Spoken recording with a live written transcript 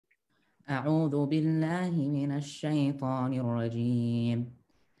أعوذ بالله من الشيطان الرجيم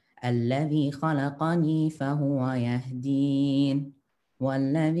الذي خلقني فهو يهدين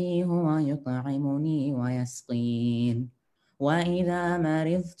والذي هو يطعمني ويسقين وإذا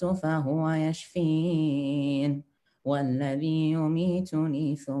مرضت فهو يشفين والذي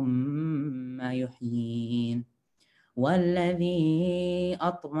يميتني ثم يحيين والذي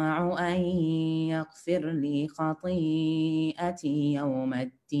أطمع أن يغفر لي خطيئتي يوم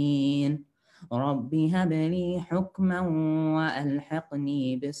الدين رب هب لي حكما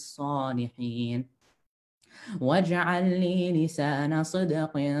وألحقني بالصالحين واجعل لي لسان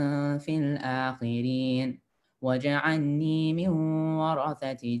صدق في الآخرين واجعلني من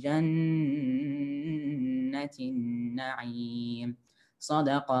ورثة جنة النعيم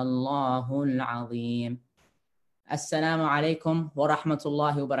صدق الله العظيم. Assalamu alaikum wa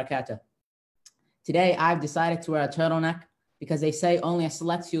rahmatullahi wa barakatuh. Today I've decided to wear a turtleneck because they say only a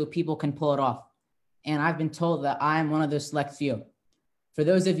select few people can pull it off. And I've been told that I am one of those select few. For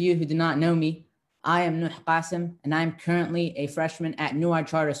those of you who do not know me, I am Nuh Qasim and I'm currently a freshman at Newark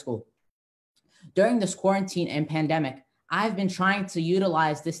Charter School. During this quarantine and pandemic, I've been trying to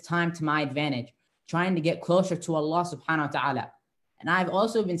utilize this time to my advantage, trying to get closer to Allah subhanahu wa ta'ala. And I've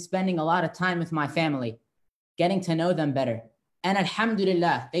also been spending a lot of time with my family, getting to know them better. And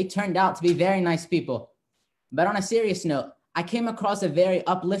alhamdulillah, they turned out to be very nice people. But on a serious note, I came across a very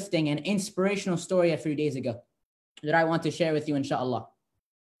uplifting and inspirational story a few days ago that I want to share with you, inshallah.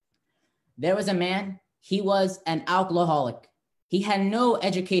 There was a man, he was an alcoholic. He had no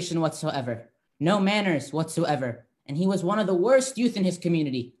education whatsoever, no manners whatsoever, and he was one of the worst youth in his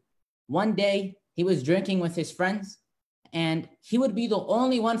community. One day, he was drinking with his friends, and he would be the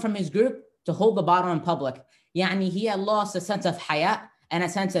only one from his group to hold the bottle in public. He had lost a sense of haya and a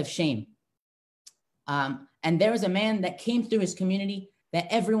sense of shame. And there was a man that came through his community that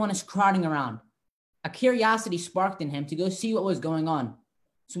everyone is crowding around. A curiosity sparked in him to go see what was going on.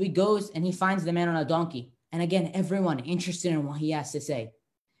 So he goes and he finds the man on a donkey. And again, everyone interested in what he has to say.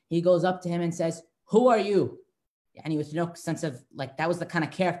 He goes up to him and says, "Who are you?" And with no sense of, that was the kind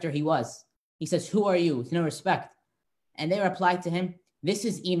of character he was. He says, "Who are you?" with no respect. And they replied to him, "This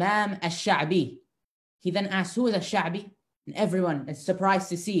is Imam al-Sha'bi." He then asked, "Who is al-Sha'bi?" And everyone is surprised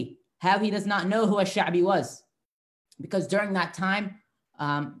to see how he does not know who al-Sha'bi was. Because during that time,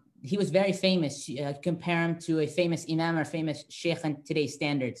 he was very famous. Compare him to a famous Imam or famous Sheikh in today's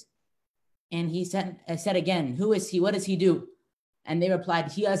standards. And he said again, "Who is he? What does he do?" And they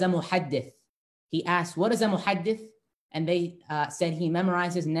replied, "He is a muhaddith." He asked, "What is a muhaddith?" And they said he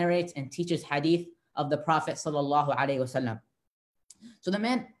memorizes, narrates, and teaches hadith of the Prophet sallallahu alaihi wasallam. So the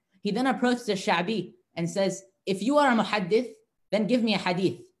man, he then approaches the Sha'bi and says, "If you are a muhaddith, then give me a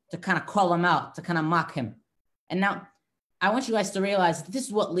hadith," to kind of call him out, to kind of mock him. And now, I want you guys to realize that this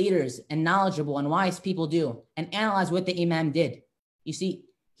is what leaders and knowledgeable and wise people do, and analyze what the Imam did. You see,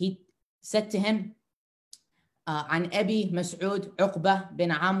 he said to him, عن أبي مسعود عقبة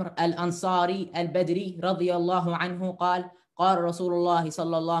بن عمرو الأنصاري البدري رضي الله عنه قال قال رسول الله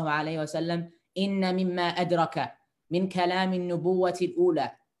صلى الله عليه وسلم إن مما أدرك من كلام النبوة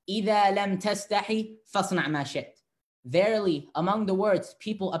الأولى إذا لم تستحي فاصنع ما شئت. Verily, among the words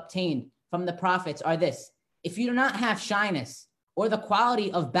people obtained from the prophets are this: if you do not have shyness or the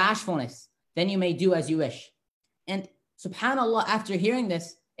quality of bashfulness, then you may do as you wish. And subhanAllah, after hearing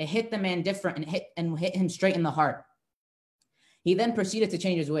this, it hit the man different and hit him straight in the heart. He then proceeded to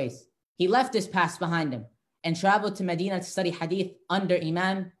change his ways. He left his past behind him and traveled to Medina to study hadith under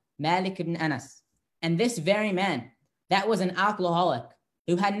Imam Malik ibn Anas. And this very man, that was an alcoholic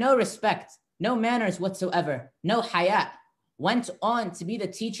who had no respect, no manners whatsoever, no hayat, went on to be the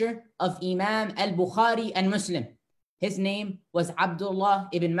teacher of Imam al-Bukhari and Muslim. His name was Abdullah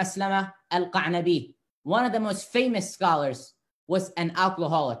ibn Maslama al-Qa'nabi. One of the most famous scholars, was an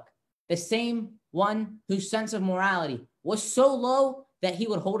alcoholic, the same one whose sense of morality was so low that he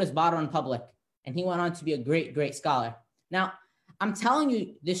would hold his bottle in public. And he went on to be a great, great scholar. Now, I'm telling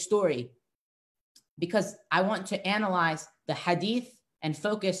you this story because I want to analyze the hadith and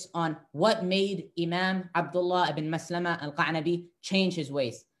focus on what made Imam Abdullah ibn Maslama al-Qa'nabi change his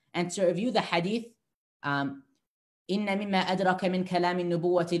ways. And to review the hadith, إِنَّ مِمَّا أَدْرَكَ مِنْ كَلَامِ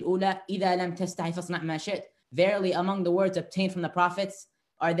النُّبُوَّةِ الْأُولَى إِذَا لَمْ تَسْتَحِ فَاصْنَعْ مَا شِئْتَ. Verily, among the words obtained from the prophets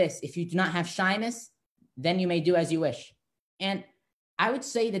are this: if you do not have shyness, then you may do as you wish. And I would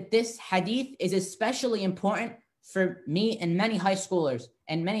say that this hadith is especially important for me and many high schoolers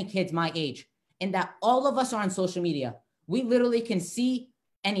and many kids my age, in that all of us are on social media. We literally can see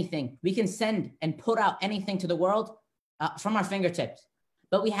anything. We can send and put out anything to the world from our fingertips.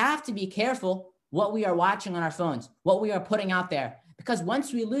 But we have to be careful what we are watching on our phones, what we are putting out there, Because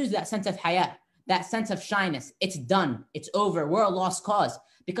once we lose that sense of haya, that sense of shyness, it's done, it's over, we're a lost cause.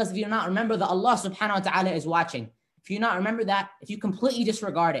 Because if you not remember that Allah subhanahu wa ta'ala is watching, if you not remember that, if you completely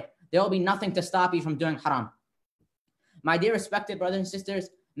disregard it, there will be nothing to stop you from doing haram. My dear respected brothers and sisters,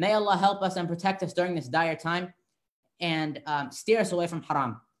 may Allah help us and protect us during this dire time and steer us away from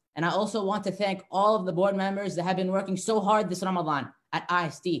haram. And I also want to thank all of the board members that have been working so hard this Ramadan at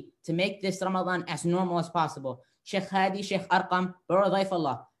IST to make this Ramadan as normal as possible. Sheikh Hadi, Sheikh Arqam, Baro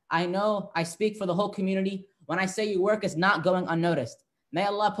Dhaifallah. I know I speak for the whole community when I say your work is not going unnoticed. May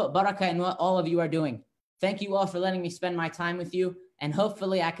Allah put barakah in what all of you are doing. Thank you all for letting me spend my time with you. And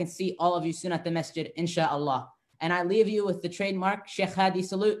hopefully I can see all of you soon at the masjid, inshallah. And I leave you with the trademark Sheikh Hadi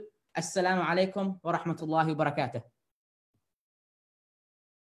salute. Assalamu alaikum wa rahmatullahi wa barakatuh.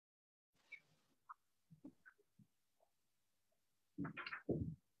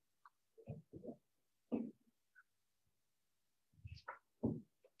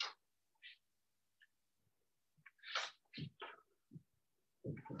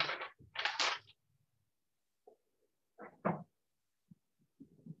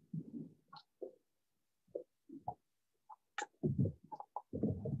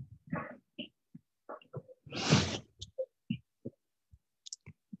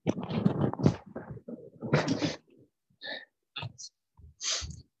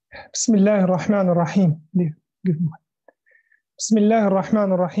 بسم الله الرحمن الرحيم. بسم الله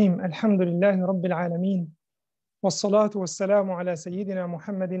الرحمن الرحيم. الحمد لله رب العالمين والصلاة والسلام على سيدنا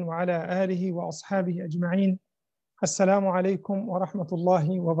محمد وعلى آله وأصحابه أجمعين. السلام عليكم ورحمة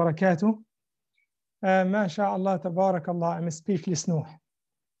الله وبركاته. ما شاء الله تبارك الله. I'm speechless now.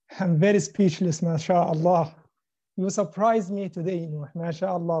 I'm very speechless, ما شاء الله. You surprised me today, ما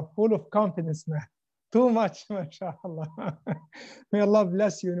شاء الله. Full of confidence, man. Too much, mashallah. May Allah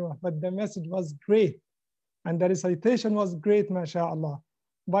bless you, Noah. But the message was great. And the recitation was great, mashallah.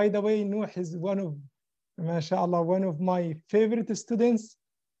 By the way, Noah is one of my favorite students.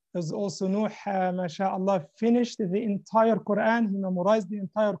 There's also Noah, mashallah, finished the entire Quran. He memorized the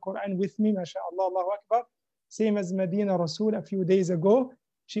entire Quran with me, mashallah, Allahu Akbar. Same as Medina Rasul a few days ago.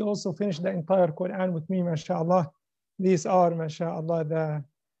 She also finished the entire Quran with me, mashallah. These are, mashallah,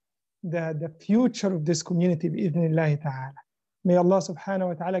 the future of this community, bi'idhnillahi ta'ala. May Allah subhanahu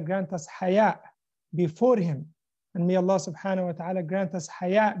wa ta'ala grant us haya before Him. And may Allah subhanahu wa ta'ala grant us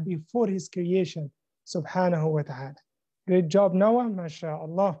haya before His creation, subhanahu wa ta'ala. Great job, Noah,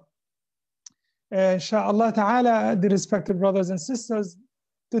 mashallah. Inshallah ta'ala, the respected brothers and sisters,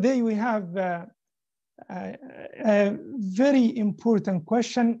 today we have a very important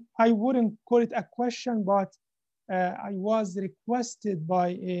question. I wouldn't call it a question, but I was requested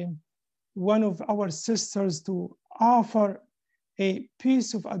by one of our sisters to offer a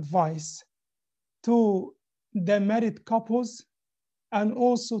piece of advice to the married couples and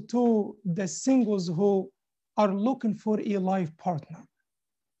also to the singles who are looking for a life partner.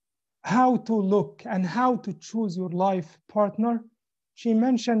 How to look and how to choose your life partner. She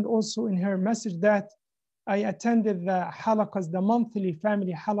mentioned also in her message that I attended the halaqas, the monthly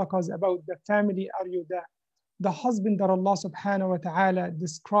family halaqas about the family. Are you the husband that Allah subhanahu wa ta'ala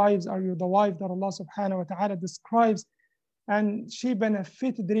describes? Are you the wife that Allah subhanahu wa ta'ala describes? And she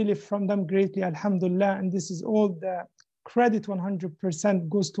benefited really from them greatly, alhamdulillah. And this is all the credit 100%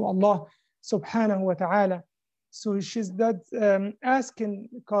 goes to Allah subhanahu wa ta'ala. So she's asking,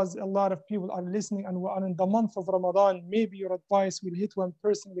 because a lot of people are listening and we're in the month of Ramadan, maybe your advice will hit one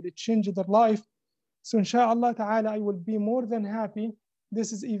person, will it change their life? So inshallah ta'ala, I will be more than happy.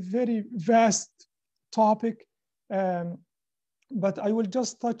 This is a very vast topic. But I will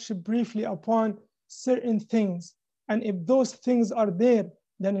just touch briefly upon certain things. And if those things are there,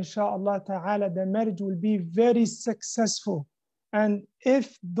 then inshallah ta'ala, the marriage will be very successful. And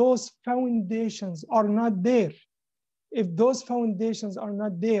if those foundations are not there,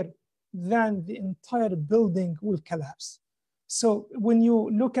 then the entire building will collapse. So when you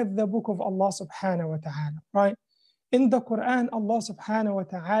look at the book of Allah subhanahu wa ta'ala, right? In the Quran, Allah subhanahu wa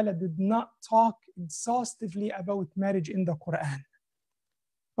ta'ala did not talk exhaustively about marriage in the Quran.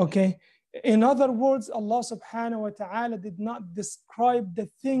 Okay? In other words, Allah subhanahu wa ta'ala did not describe the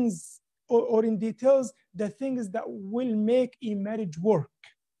things or in details, the things that will make a marriage work.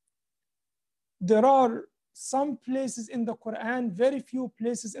 There are some places in the Quran, very few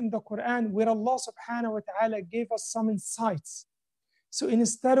places in the Quran, where Allah subhanahu wa ta'ala gave us some insights. So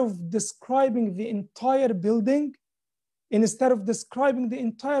instead of describing the entire building, Allah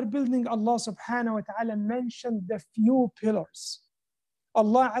subhanahu wa ta'ala mentioned the few pillars.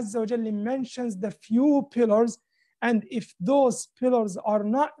 Allah Azza wa Jalla mentions the few pillars, and if those pillars are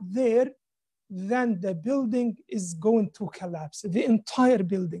not there, then the building is going to collapse, the entire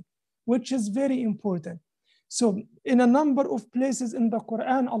building, which is very important. So in a number of places in the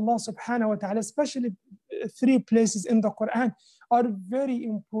Quran, Allah subhanahu wa ta'ala, especially 3 places in the Quran, are very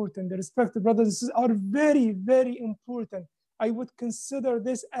important. The respected brothers and sisters are very, very important. I would consider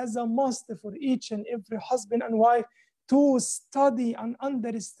this as a must for each and every husband and wife to study and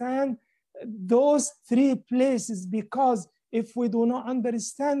understand those 3 places, because if we do not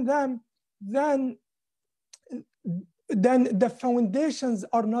understand them, then the foundations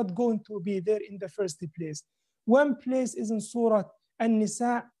are not going to be there in the first place. One place is in Surah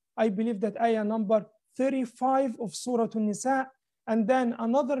An-Nisa. I believe that ayah number 35 of Surah An-Nisa. And then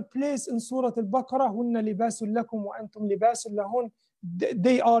another place in Surah Al-Baqarah, هُنَّ لِبَاسٌ لَكُمْ وَأَنْتُمْ لِبَاسٌ لَهُنْ.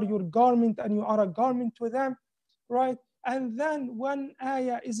 They are your garment and you are a garment to them, right? And then one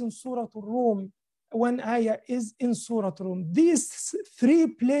ayah is in Surah Al-Rum. One ayah is in Surah Al-Rum. These 3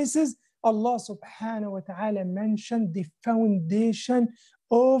 places, Allah subhanahu wa ta'ala mentioned the foundation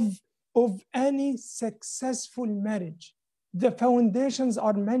of any successful marriage. The foundations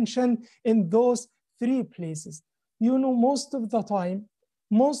are mentioned in those 3 places. You know, most of the time,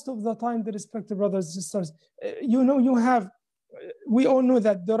 the respected brothers and sisters, we all know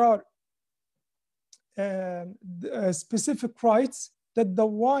that there are specific rights that the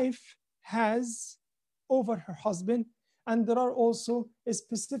wife has over her husband, and there are also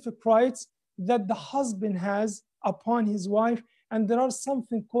specific rights that the husband has upon his wife, and there are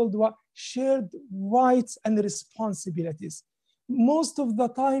something called shared rights and responsibilities. Most of the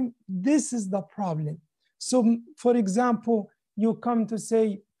time, this is the problem. So, for example, you come to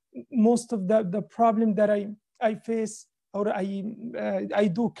say, most of the problem that I face, or I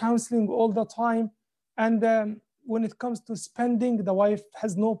do counseling all the time, and when it comes to spending, the wife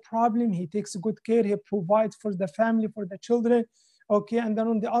has no problem. He takes good care. He provides for the family, for the children. Okay, and then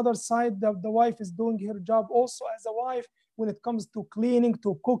on the other side, the wife is doing her job also as a wife when it comes to cleaning,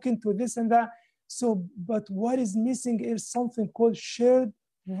 to cooking, to this and that. So, but what is missing is something called shared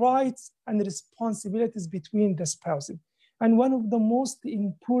rights and responsibilities between the spouses. And one of the most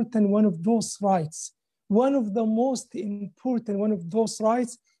important one of those rights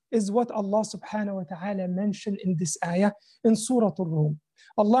is what Allah subhanahu wa ta'ala mentioned in this ayah in Surah Al-Rum.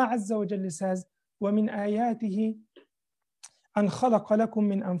 Allah Azza wa Jalla says, وَمِنْ آيَاتِهِ أَنْ خَلَقَ لَكُم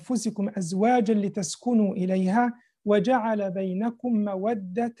مِّنْ أَنفُسِكُمْ أَزْوَاجًا لِتَسْكُنُوا إِلَيْهَا وَجَعَلَ بَيْنَكُم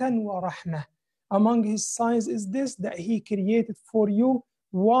مَّوَدَّةً وَرَحْمَةً. Among his signs is this, that he created for you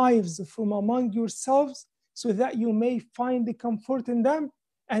wives from among yourselves, so that you may find the comfort in them.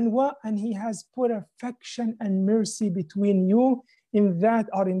 And he has put affection and mercy between you. In that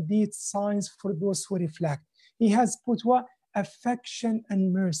are indeed signs for those who reflect. He has put what? Affection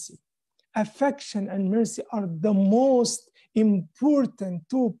and mercy. Affection and mercy are the most important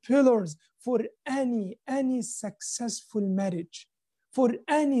 2 pillars for any successful marriage. For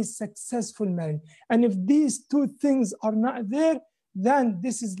any successful marriage. And if these 2 things are not there, then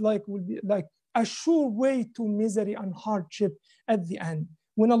this is will be like a sure way to misery and hardship at the end.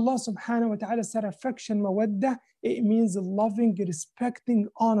 When Allah subhanahu wa ta'ala said affection, mawaddah, it means loving, respecting,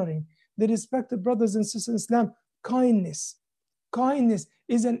 honoring. The respected brothers and sisters in Islam, kindness. Kindness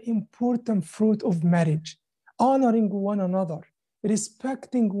is an important fruit of marriage. Honoring one another,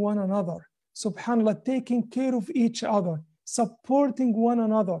 respecting one another, subhanAllah, taking care of each other, supporting one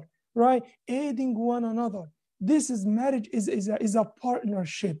another, right? Aiding one another. This is marriage, is a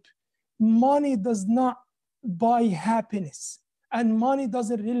partnership. Money does not buy happiness. And money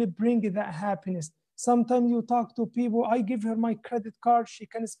doesn't really bring that happiness. Sometimes you talk to people, I give her my credit card, she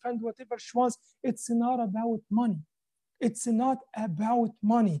can spend whatever she wants. It's not about money. It's not about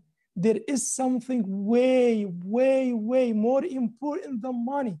money. There is something way, way, way more important than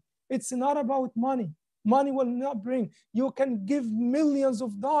money. It's not about money. Money will not bring. You can give millions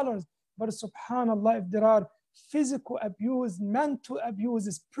of dollars, but subhanAllah, if there are physical abuse, mental abuse,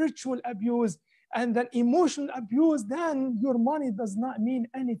 spiritual abuse, and then emotional abuse, then your money does not mean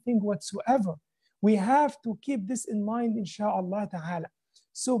anything whatsoever. We have to keep this in mind, inshaAllah ta'ala.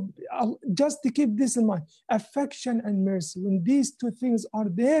 So just to keep this in mind, affection and mercy, when these 2 things are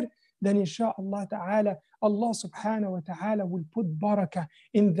there, then inshaAllah ta'ala, Allah subhanahu wa ta'ala will put barakah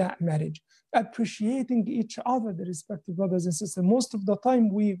in that marriage. Appreciating each other, the respective brothers and sisters. Most of the time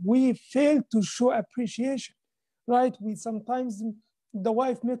we fail to show appreciation, right? We sometimes, the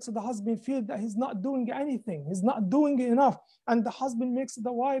wife makes the husband feel that he's not doing anything, he's not doing enough. And the husband makes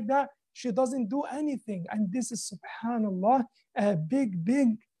the wife that she doesn't do anything. And this is, subhanAllah, a big,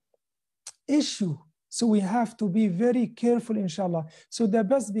 big issue So we have to be very careful, inshallah. So the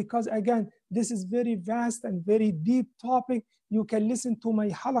best, because again, this is very vast and very deep topic. You can listen to my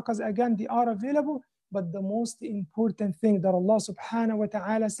halaqas again, they are available. But the most important thing that Allah subhanahu wa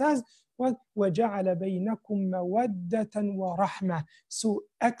ta'ala says, وَجَعَلَ بَيْنَكُمْ مَوَدَّةً وَرَحْمَةً. So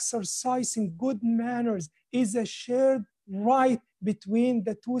exercising good manners is a shared right between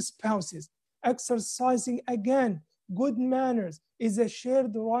the two spouses. Exercising again good manners is a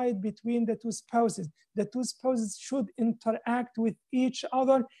shared right between the two spouses. The two spouses should interact with each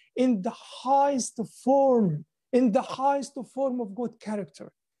other in the highest form, of good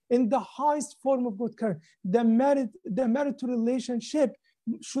character. In the highest form of good character. The marital relationship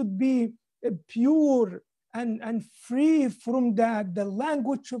should be pure and free from the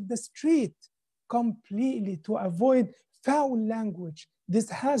language of the street, completely, to avoid foul language.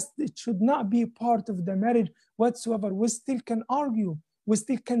 It should not be part of the marriage whatsoever. We still can argue, we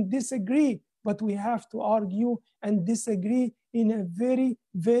still can disagree, but we have to argue and disagree in a very,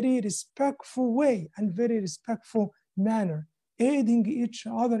 very respectful way and very respectful manner. Aiding each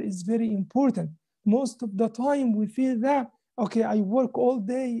other is very important. Most of the time we feel that, okay, I work all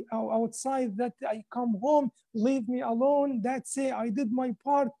day outside, that I come home, leave me alone, that's it, I did my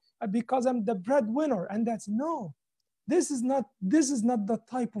part because I'm the breadwinner, and that's no. This is not the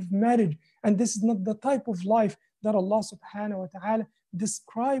type of marriage, and this is not the type of life that Allah subhanahu wa ta'ala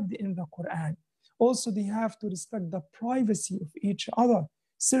described in the Quran. Also, they have to respect the privacy of each other.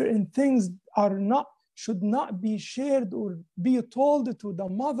 Certain things should not be shared or be told to the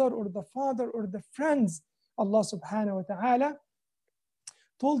mother or the father or the friends. Allah subhanahu wa ta'ala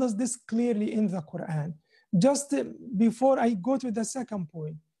told us this clearly in the Quran. Just before I go to the second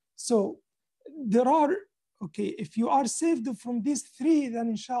point. So if you are saved from these three,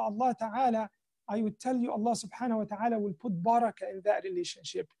 then inshaAllah ta'ala, I would tell you Allah subhanahu wa ta'ala will put barakah in that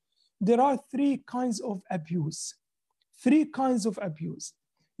relationship. There are three kinds of abuse.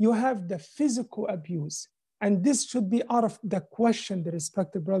 You have the physical abuse, and this should be out of the question, the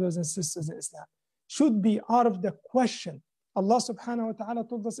respected brothers and sisters in Islam. Should be out of the question. Allah subhanahu wa ta'ala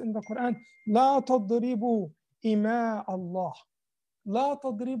told us in the Quran, لا تضربوا إماء الله. لا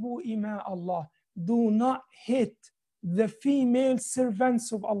تضربوا إماء الله. Do not hit the female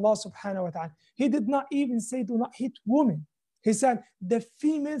servants of Allah subhanahu wa ta'ala. He did not even say do not hit women. He said the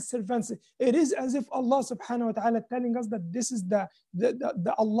female servants. It is as if Allah subhanahu wa ta'ala telling us that this is the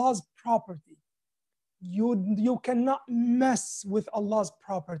Allah's property. You cannot mess with Allah's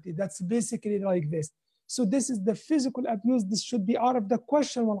property. That's basically like this. So this is the physical abuse. This should be out of the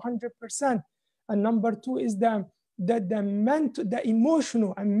question 100%. And number two is the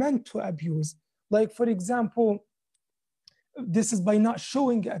emotional and mental abuse. Like, for example, this is by not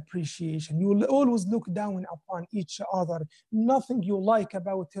showing appreciation. You will always look down upon each other. Nothing you like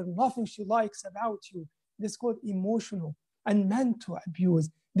about her, nothing she likes about you. This is called emotional and mental abuse.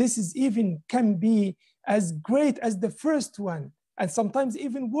 This is can be as great as the first one, and sometimes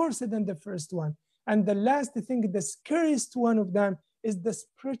even worse than the first one. And the last thing, the scariest one of them, is the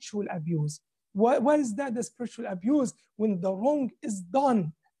spiritual abuse. What is that, the spiritual abuse? When the wrong is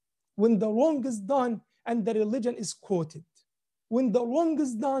done. When the wrong is done and the religion is quoted. When the wrong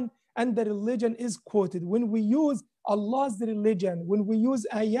is done and the religion is quoted. When we use Allah's religion, when we use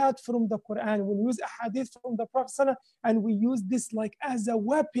ayat from the Quran, when we use ahadith from the Prophet, and we use this like as a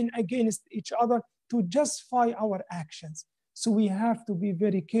weapon against each other to justify our actions. So we have to be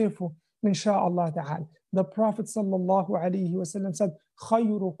very careful, insha'Allah ta'ala. The Prophet sallallahu alayhi wa sallam said,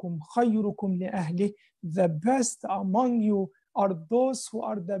 خَيْرُكُمْ لِأَهْلِهِ. The best among you are those who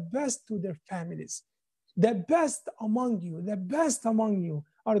are the best to their families. The best among you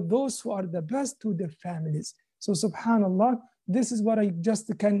are those who are the best to their families. So subhanallah, this is what I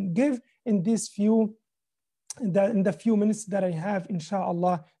just can give in the few minutes that I have,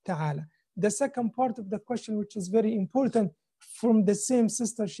 insha'Allah ta'ala. The second part of the question, which is very important, from the same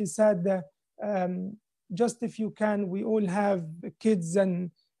sister, she said that just if you can, we all have kids,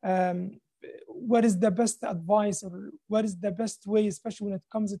 and what is the best advice, or what is the best way, especially when it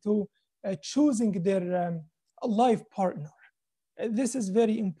comes to choosing their life partner. This is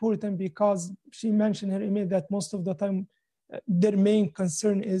very important because she mentioned in her email that most of the time their main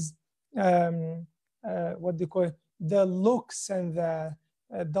concern is what they call it, the looks and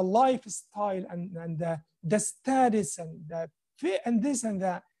the lifestyle and the status and this and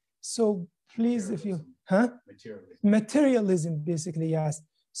that. So please, if you materialism basically, yes.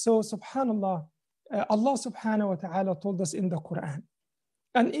 So subhanallah, Allah subhanahu wa ta'ala told us in the Quran,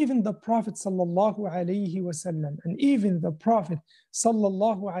 and even the Prophet sallallahu alayhi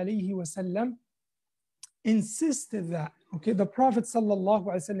wasallam, insisted that, okay, the Prophet sallallahu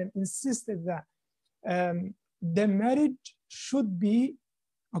alayhi wasallam insisted that the marriage should be,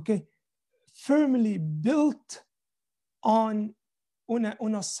 okay, firmly built on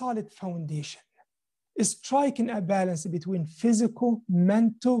a solid foundation, striking a balance between physical,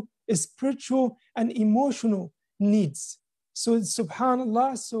 mental, spiritual, and emotional needs. So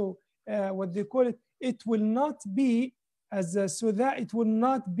subhanallah, so what they call it, it will not be so that it will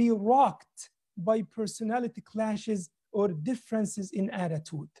not be rocked by personality clashes or differences in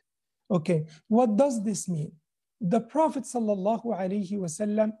attitude. Okay, what does this mean? The Prophet sallallahu alaihi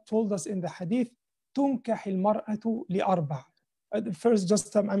wasallam told us in the hadith, تنكح المرأة لأربع. First,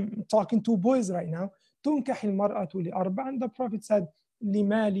 just I'm talking to boys right now. تنكح المرأة لأربع, and the Prophet said,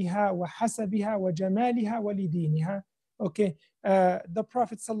 لمالها وحسبها وجمالها ولدينها. Okay, the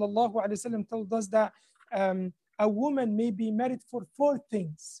Prophet sallallahu alaihi wasallam told us that a woman may be married for four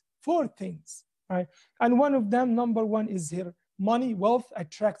things, right? And one of them, number one, is her money. Wealth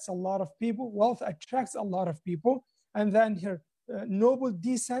attracts a lot of people. And then her noble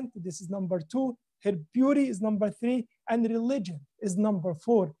descent, this is number two. Her beauty is number three. And religion is number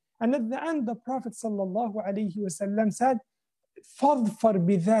four. And at the end, the Prophet sallallahu alaihi wasallam said, فَاظْفَرْ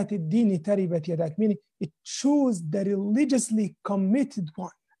بِذَاتِ الدِّينِ تَرِبَتْ يَدَاكَ, meaning it choose the religiously committed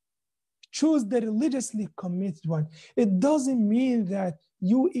one. Choose the religiously committed one. It doesn't mean that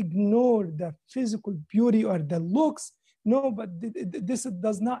you ignore the physical beauty or the looks. No, but this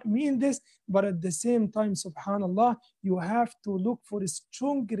does not mean this. But at the same time, subhanallah, you have to look for a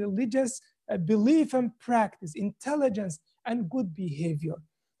strong religious belief and practice, intelligence, and good behavior.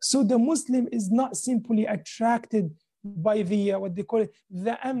 So the Muslim is not simply attracted by the, what they call it,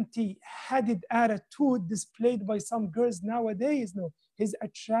 the empty-headed attitude displayed by some girls nowadays. No, he's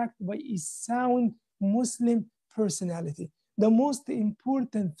attracted by a sound Muslim personality. The most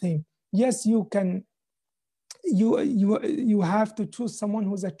important thing, yes, you can, you have to choose someone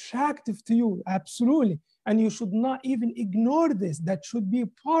who's attractive to you, absolutely. And you should not even ignore this. That should be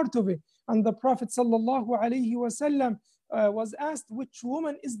part of it. And the Prophet sallallahu alaihi wasallam was asked, which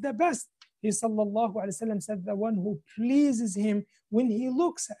woman is the best? He sallallahu alaihi wasallam said, the one who pleases him when he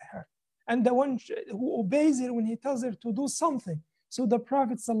looks at her, and the one who obeys her when he tells her to do something. So the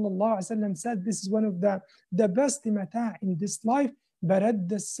Prophet sallallahu alaihi wasallam said, this is one of the best mata' in this life. But at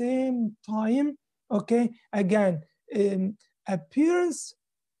the same time, okay, again, appearance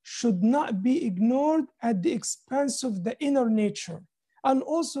should not be ignored at the expense of the inner nature. And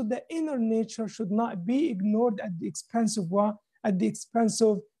also the inner nature should not be ignored at the expense of what? At the expense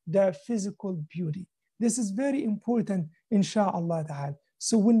of the physical beauty. This is very important, insha'Allah ta'ala.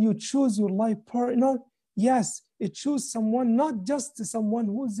 So when you choose your life partner, yes, it choose someone, not just someone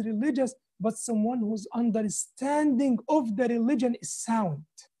who's religious, but someone whose understanding of the religion is sound.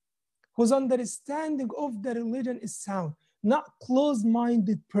 Whose understanding of the religion is sound. Not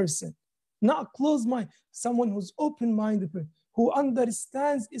closed-minded person. Not closed-minded. Someone who's open-minded, who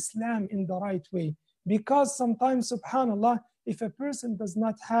understands Islam in the right way. Because sometimes, subhanAllah, if a person does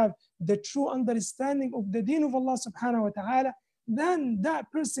not have the true understanding of the deen of Allah subhanahu wa ta'ala, then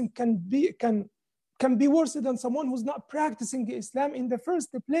that person can be worse than someone who's not practicing Islam in the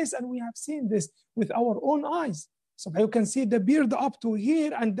first place. And we have seen this with our own eyes. So you can see the beard up to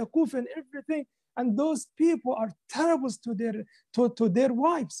here and the kuf and everything. And those people are terrible to their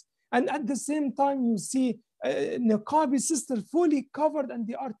wives. And at the same time, you see niqabi sisters fully covered, and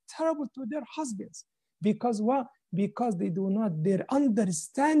they are terrible to their husbands. Because what? Because they do not, their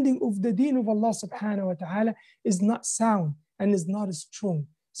understanding of the deen of Allah subhanahu wa ta'ala is not sound and is not strong.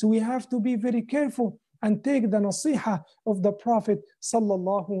 So we have to be very careful and take the nasiha of the Prophet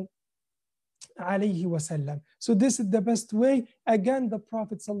sallallahu alayhi wasallam. So this is the best way. Again, the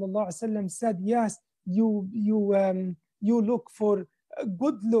Prophet sallallahu alayhi wasallam said, yes, you look for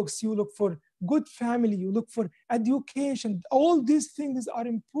good looks, you look for good family, you look for education. All these things are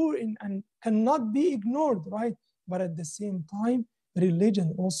important and cannot be ignored, right? But at the same time,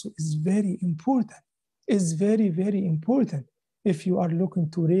 religion also is very important. Is very, very important. If you are looking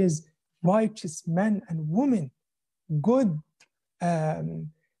to raise righteous men and women, good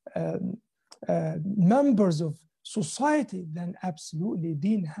members of society, then absolutely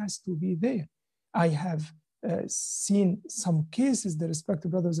deen has to be there. I have seen some cases, the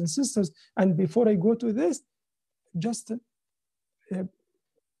respected brothers and sisters, and before I go to this, just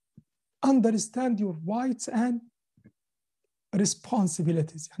understand your rights and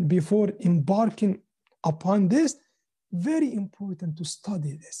responsibilities. And before embarking upon this, very important to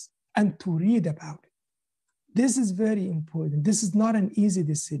study this and to read about it. This is very important. This is not an easy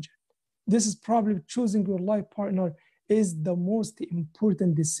decision. This is probably choosing your life partner is the most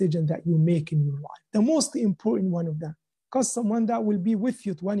important decision that you make in your life. The most important one of them. Because someone that will be with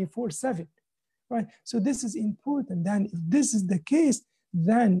you 24/7. right? So this is important. Then if this is the case,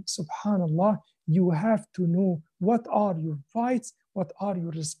 then subhanallah, you have to know what are your rights, what are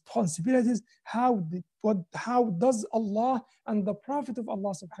your responsibilities, how does Allah and the Prophet of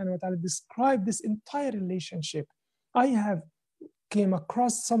Allah subhanahu wa ta'ala describe this entire relationship. I have came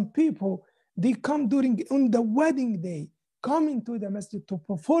across some people, they come on the wedding day, come into the masjid to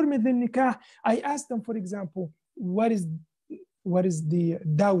perform the nikah. I asked them, for example, what is the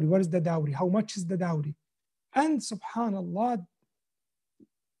dowry? What is the dowry? How much is the dowry? And subhanallah,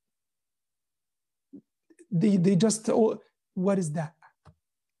 they just, oh, what is that?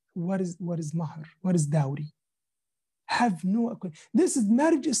 What is mahr? What is dowry? Have no, this is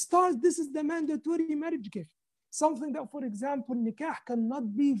marriage starts, this is the mandatory marriage gift. Something that, for example, nikah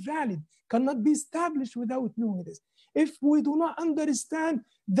cannot be valid, cannot be established without knowing this. If we do not understand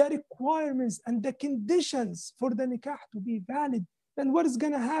the requirements and the conditions for the nikah to be valid, then what is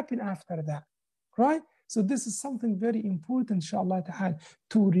going to happen after that, right? So this is something very important, inshallah ta'ala,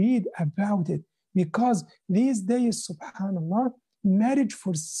 to read about it, because these days, subhanallah, marriage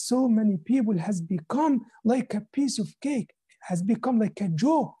for so many people has become like a piece of cake, has become like a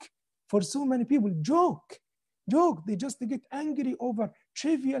joke for so many people. Joke. They just get angry over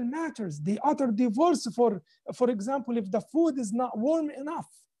trivial matters. They utter divorce for example, if the food is not warm enough,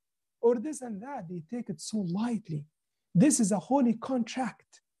 or this and that. They take it so lightly. This is a holy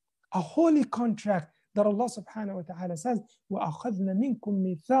contract that Allah subhanahu wa ta'ala says, وَأَخَذْنَا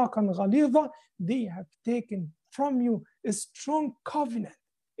مِنْكُمْ مِيثَاقًا غَلِيظًا. They have taken from you a strong covenant.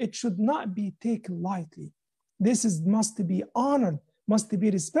 It should not be taken lightly. This must be honored, must be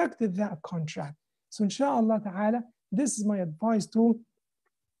respected, that contract. So inshallah ta'ala, this is my advice to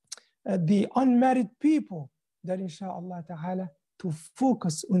the unmarried people, that inshallah ta'ala, to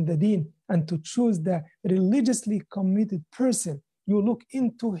focus on the deen and to choose the religiously committed person. You look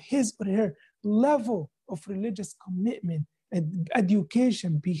into his or her level of religious commitment,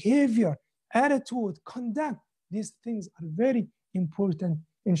 education, behavior, attitude, conduct. These things are very important,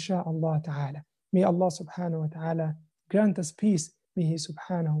 inshallah ta'ala. May Allah subhanahu wa ta'ala grant us peace. May He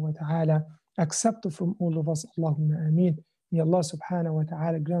subhanahu wa ta'ala accept from all of us. Allahumma ameen. May Allah subhanahu wa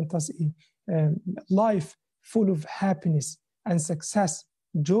ta'ala grant us a life full of happiness and success,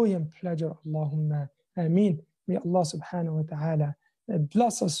 joy and pleasure. Allahumma ameen. May Allah subhanahu wa ta'ala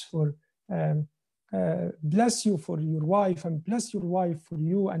bless us bless you for your wife, and bless your wife for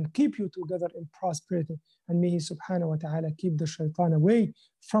you, and keep you together in prosperity. And may He subhanahu wa ta'ala keep the shaitan away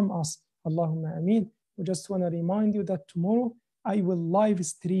from us. Allahumma ameen. We just want to remind you that tomorrow I will live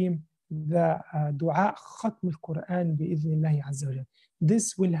stream the dua Khatm al-Quran bi-idhnillahi azza wa jal.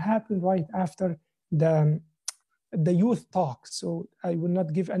 This will happen right after the youth talk. So I will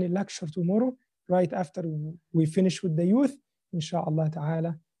not give any lecture tomorrow. Right after we finish with the youth, inshallah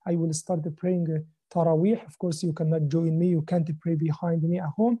ta'ala, I will start praying Taraweeh. Of course, you cannot join me. You can't pray behind me at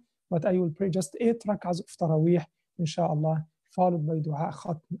home. But I will pray just 8 rak'ahs of Taraweeh, inshallah, followed by dua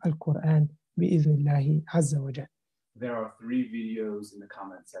Khatm al-Quran bi-idhnillahi azza wa jal. There are 3 videos in the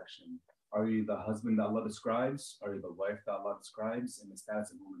comment section. Are you the husband that Allah describes? Are you the wife that Allah describes? And the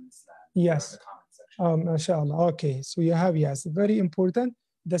status of women in Islam? Yes. In the comment section. MashaAllah. Okay. So you have, yes, very important,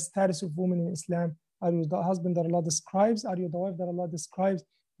 the status of women in Islam. Are you the husband that Allah describes? Are you the wife that Allah describes?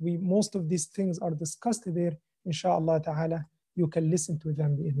 Most of these things are discussed there. Inshallah ta'ala, you can listen to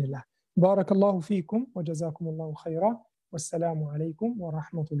them bi'idhnillah. Barakallahu feekum wa jazakumullahu khayra. Wassalamu alaikum wa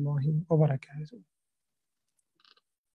rahmatullahi wa barakatuh.